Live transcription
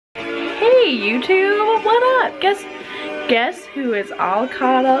Hey YouTube, what up? Guess who is all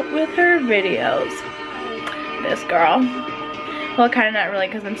caught up with her videos? This girl. Well, kind of not really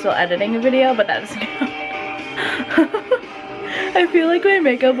because I'm still editing a video, but that doesn't count. I feel like my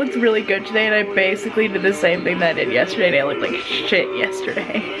makeup looks really good today, and I basically did the same thing that I did yesterday, and I looked like shit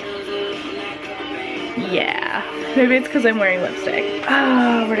yesterday. Yeah, maybe it's because I'm wearing lipstick.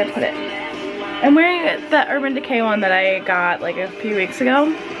 Oh, where'd I put it? I'm wearing the Urban Decay one that I got like a few weeks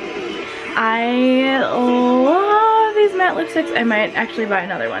ago. I love these matte lipsticks. I might actually buy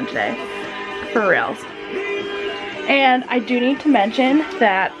another one today, for reals. And I do need to mention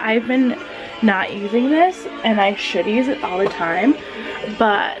that I've been not using this, and I should use it all the time,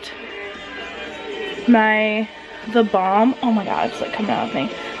 but the Balm, oh my god, it's like coming out of me.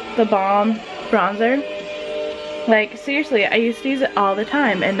 The Balm bronzer, like seriously, I used to use it all the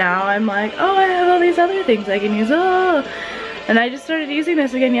time, and now I'm like, oh, I have all these other things I can use, oh. And I just started using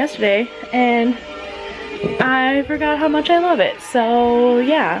this again yesterday, and I forgot how much I love it. So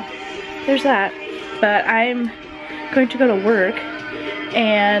yeah, there's that. But I'm going to go to work,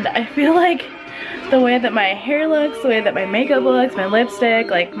 and I feel like the way that my hair looks, the way that my makeup looks, my lipstick,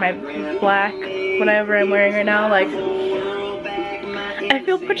 like my black whatever I'm wearing right now, like I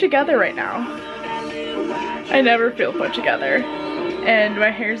feel put together right now. I never feel put together. And my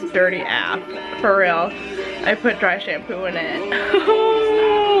hair's dirty AF, for real. I put dry shampoo in it.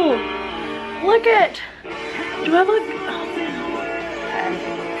 Oh, look it. Do I look?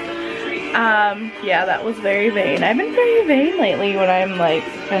 Yeah, that was very vain. I've been very vain lately when I'm like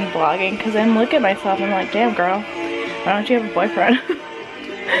been vlogging, because I look at myself and I'm like, damn girl, why don't you have a boyfriend?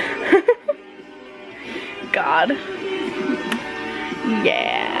 God.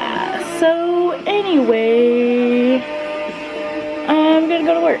 Yeah, so anyway, I'm gonna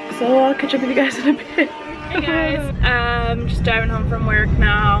go to work, so I'll catch up with you guys in a bit. Hey guys, I'm just driving home from work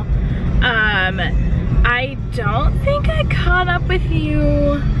now. I don't think I caught up with you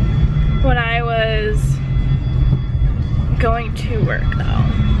when I was going to work though.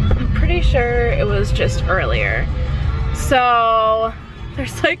 I'm pretty sure it was just earlier. So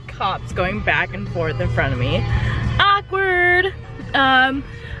there's like cops going back and forth in front of me. Awkward. I'm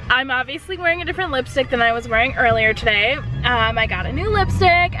obviously wearing a different lipstick than I was wearing earlier today. I got a new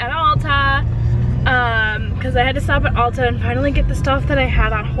lipstick at Ulta because I had to stop at Ulta and finally get the stuff that I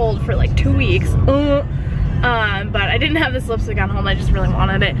had on hold for like 2 weeks. But I didn't have this lipstick on hold, I just really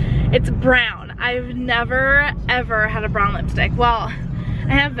wanted it. It's brown. I've never ever had a brown lipstick. Well,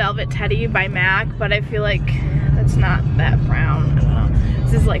 I have Velvet Teddy by MAC, but I feel like that's not that brown. I don't know.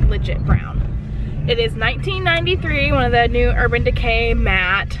 This is like legit brown. It is 1993, one of the new Urban Decay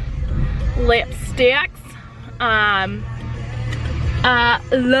matte lipsticks.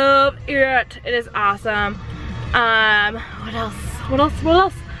 Love it. It is awesome. What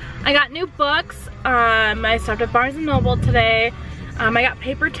else? I got new books. I stopped at Barnes & Noble today. I got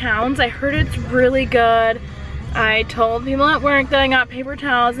Paper Towns. I heard it's really good. I told people at work that I got Paper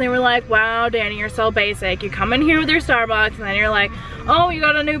Towns, and they were like, wow, Danny, you're so basic. You come in here with your Starbucks, and then you're like, oh, you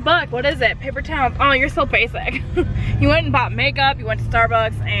got a new book. What is it? Paper Towns. Oh, you're so basic. You went and bought makeup, you went to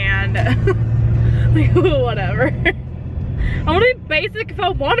Starbucks, and like, whatever. I want to be basic if I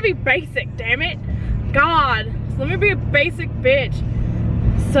want to be basic, damn it. God, so let me be a basic bitch.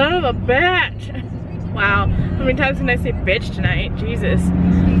 Son of a bitch. Wow, how many times can I say bitch tonight? Jesus.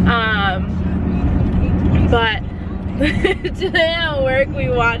 But today at work we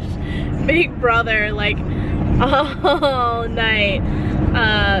watched Big Brother like all night.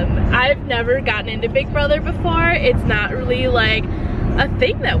 I've never gotten into Big Brother before. It's not really like a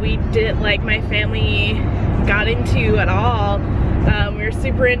thing that we did, like my family got into at all. We were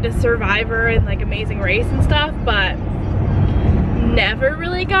super into Survivor and like Amazing Race and stuff, but never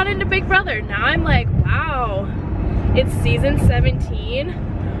really got into Big Brother. Now I'm like, wow, it's season 17.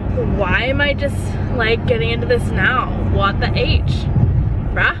 Why am I just like getting into this now? What the H?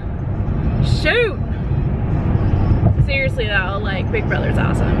 Bruh? Shoot! Seriously though, like Big Brother's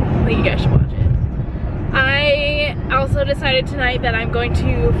awesome. Like you guys should watch it. I also decided tonight that I'm going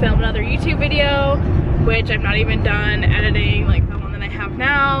to film another YouTube video, which I'm not even done editing, like the one that I have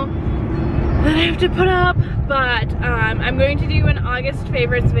now that I have to put up, but I'm going to do an August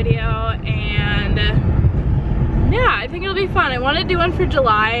favorites video, and yeah, I think it'll be fun. I wanted to do one for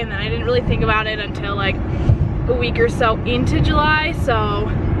July, and then I didn't really think about it until like a week or so into July, so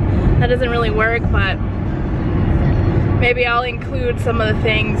that doesn't really work, but maybe I'll include some of the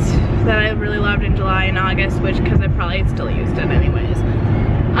things that I really loved in July and August, which, because I probably still used it anyways.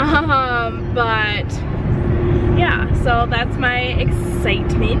 But yeah, so that's my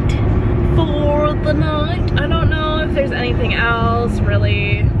excitement for the night. I don't know if there's anything else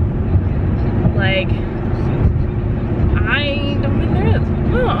really Like, I don't think there is.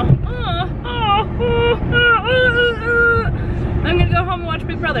 I'm gonna go home and watch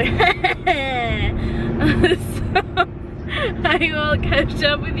Big Brother. So, I will catch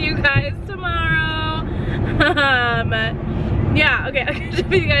up with you guys tomorrow. Yeah, okay, I'll catch up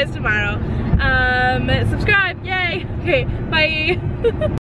with you guys tomorrow. Subscribe, yay! Okay, bye!